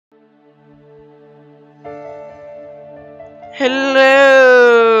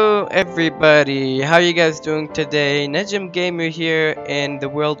Hello everybody, how are you guys doing today? Najim Gamer here in the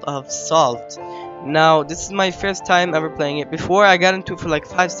world of Solved. Now this is my first time ever playing it. Before I got into it for like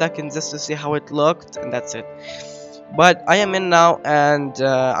 5 seconds just to see how it looked, and that's it. But I am in now, and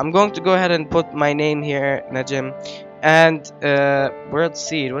I'm going to go ahead and put my name here, Najim. And World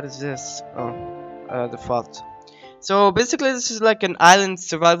Seed, what is this? Oh, default. So basically this is like an island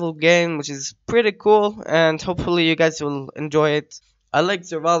survival game which is pretty cool, and hopefully you guys will enjoy it. I like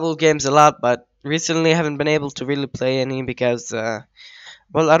survival games a lot, but recently I haven't been able to really play any because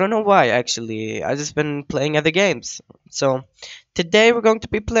well, I don't know why actually. I just been playing other games. So today we're going to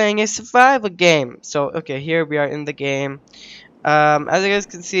be playing a survival game. So okay, here we are in the game. As you guys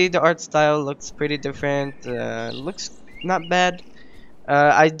can see, the art style looks pretty different. Looks not bad.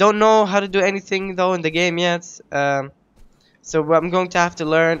 I don't know how to do anything though in the game yet, so I'm going to have to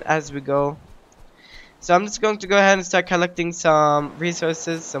learn as we go. So I'm just going to go ahead and start collecting some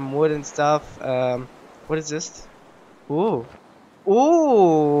resources, some wood and stuff. What is this? Ooh,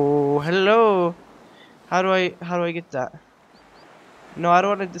 ooh, hello. How do I get that? No, I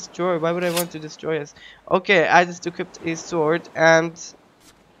don't want to destroy. Why would I want to destroy us? Okay, I just equipped a sword and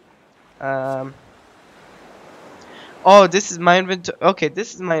oh, this is my inventory. Okay,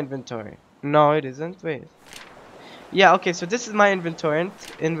 this is my inventory. No, it isn't. Wait. Yeah, okay, so this is my inventory.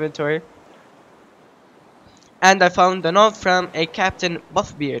 And I found a note from a Captain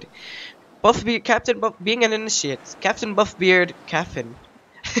Buffbeard. Captain Buff, being an initiate. Captain Buffbeard, Caffin.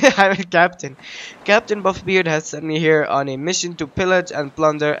 I'm a captain. Captain Buffbeard has sent me here on a mission to pillage and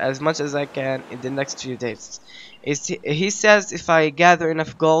plunder as much as I can in the next few days. He says if I gather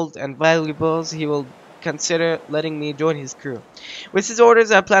enough gold and valuables, he will consider letting me join his crew. With his orders,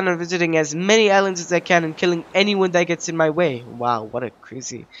 I plan on visiting as many islands as I can and killing anyone that gets in my way. Wow, what a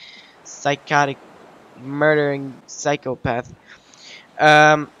crazy, psychotic, murdering psychopath.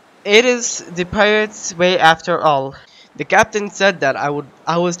 It is the pirate's way after all. The captain said that I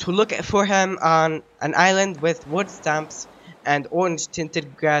was to look for him on an island with wood stamps and orange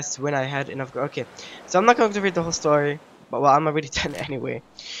tinted grass when I had enough. Okay, so I'm not going to read the whole story, but well, I'm already done anyway.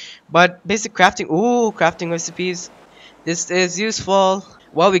 But basic crafting, ooh, crafting recipes. This is useful.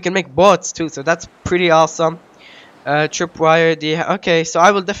 Well, we can make boats too, so that's pretty awesome. Tripwire, okay, so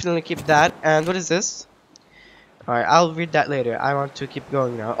I will definitely keep that. And what is this? Alright, I'll read that later. I want to keep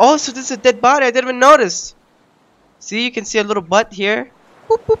going now. Oh, so this is a dead body. I didn't even notice. See, you can see a little butt here.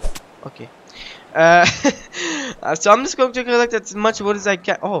 Boop, boop. Okay. So I'm just going to collect as much wood as I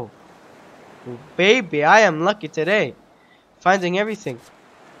can. Oh, baby, I am lucky today. Finding everything.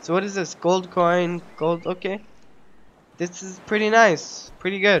 So what is this? Gold coin, gold, okay. This is pretty nice,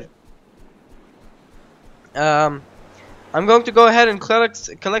 pretty good. I'm going to go ahead and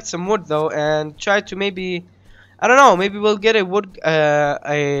collect some wood though, and try to maybe, I don't know, maybe we'll get a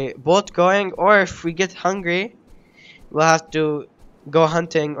boat going, or if we get hungry, we'll have to go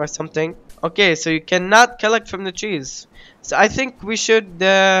hunting or something. Okay, so you cannot collect from the trees. So I think we should,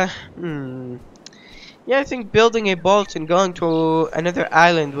 yeah, I think building a boat and going to another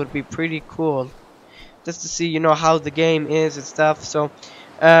island would be pretty cool. Just to see, you know, how the game is and stuff. So,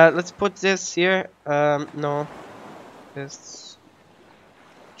 let's put this here. No. This.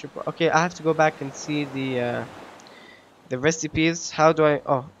 Okay, I have to go back and see the recipes. How do I...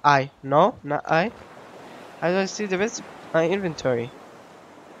 Oh, I. No, not I. How do I see the recipe? My inventory.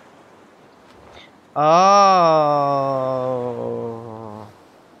 Oh.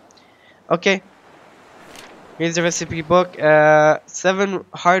 Okay. Here's the recipe book. 7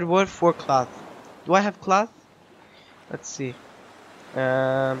 hardwood, 4 cloth. Do I have cloth? Let's see.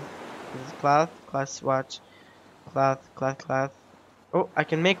 This is cloth, cloth swatch, cloth. Oh, I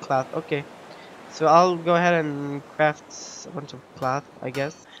can make cloth. Okay. So I'll go ahead and craft a bunch of cloth, I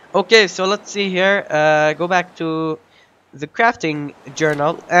guess. Okay, so let's see here. Go back to the crafting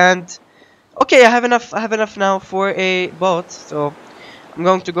journal, and okay, I have enough now for a boat. So I'm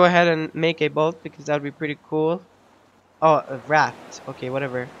going to go ahead and make a boat because that would be pretty cool. Oh, a raft. Okay,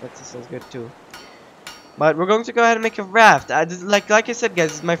 whatever. That sounds good too. But we're going to go ahead and make a raft. Like I said,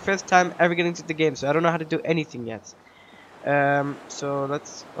 guys, it's my first time ever getting to the game, so I don't know how to do anything yet. So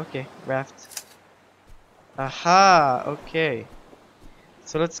let's... Okay, raft. Aha, okay.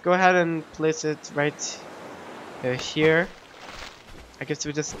 So let's go ahead and place it right here. I guess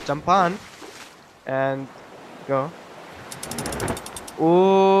we just jump on and go.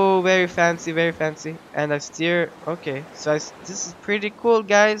 Oh, very fancy, very fancy. And I steer. Okay, so this is pretty cool,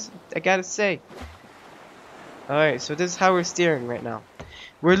 guys. I gotta say. Alright, so this is how we're steering right now.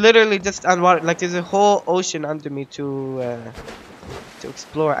 We're literally just on water. Like there's a whole ocean under me to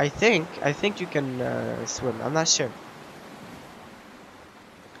explore. I think you can swim. I'm not sure.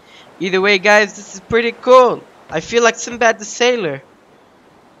 Either way, guys, this is pretty cool. I feel like Sinbad the Sailor.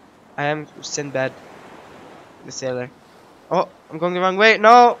 I am Sinbad the Sailor. Oh, I'm going the wrong way.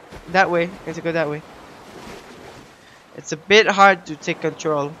 No, that way. I need to go that way. It's a bit hard to take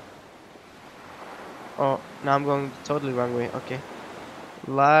control. Oh, now I'm going totally wrong way. Okay.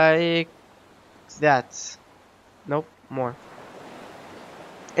 Like that. Nope, more.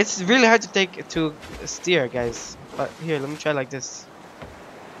 It's really hard to steer, guys. But here, let me try like this.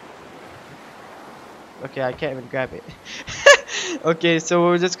 Okay, I can't even grab it. Okay, so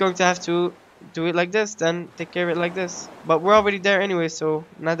we're just going to have to do it like this, then take care of it like this. But we're already there anyway, so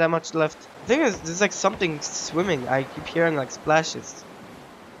not that much left. The thing is, there's like something swimming. I keep hearing like splashes.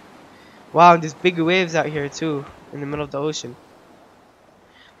 Wow, and there's big waves out here too, in the middle of the ocean.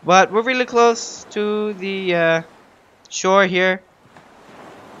 But we're really close to the shore here.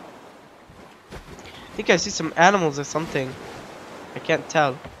 I think I see some animals or something. I can't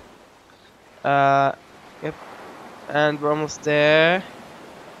tell. Yep. And we're almost there.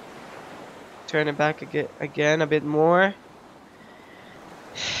 Turn it back again a bit more.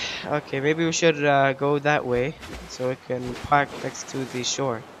 Okay, maybe we should go that way so we can park next to the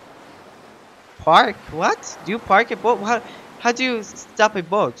shore. Park? What? Do you park a boat? How do you stop a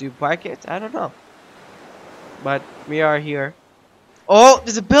boat? Do you park it? I don't know. But we are here. Oh,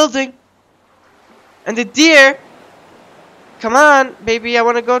 there's a building! And the deer! Come on, baby, I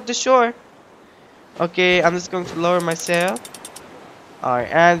want to go to the shore. Okay, I'm just going to lower my sail. Alright,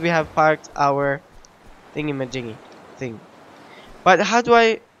 and we have parked our thingy-majiggy thing. But how do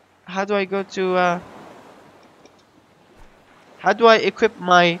I go to how do I equip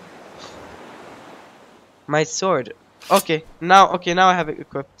my sword? Okay, now I have it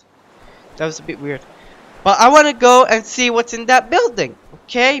equipped. That was a bit weird. But I want to go and see what's in that building.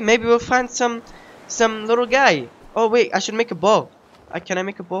 Okay, maybe we'll find some little guy. Oh wait, I should make a bow. Can I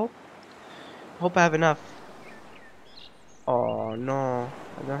make a bow? Hope I have enough. Oh no,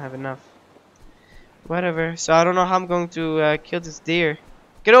 I don't have enough. Whatever. So I don't know how I'm going to kill this deer.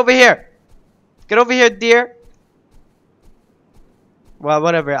 Get over here! Get over here, deer! Well,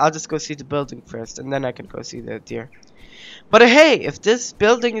 whatever. I'll just go see the building first, and then I can go see the deer. But hey, if this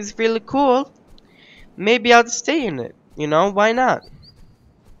building is really cool, maybe I'll just stay in it. You know, why not?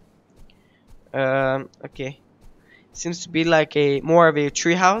 Okay. Seems to be like more of a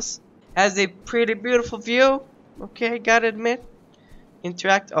tree house. Has a pretty beautiful view. Okay, gotta admit.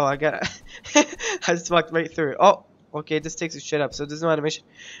 Interact. Oh, I got. I just walked right through it. Oh, okay. This takes a shit up, so there's no animation.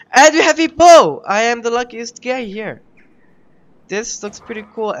 And we have a bow. I am the luckiest guy here. This looks pretty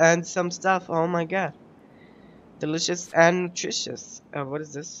cool, and some stuff. Oh my god, delicious and nutritious. What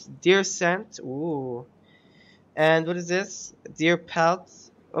is this? Deer scent. Ooh. And what is this? Deer pelt.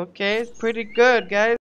 Okay, pretty good, guys.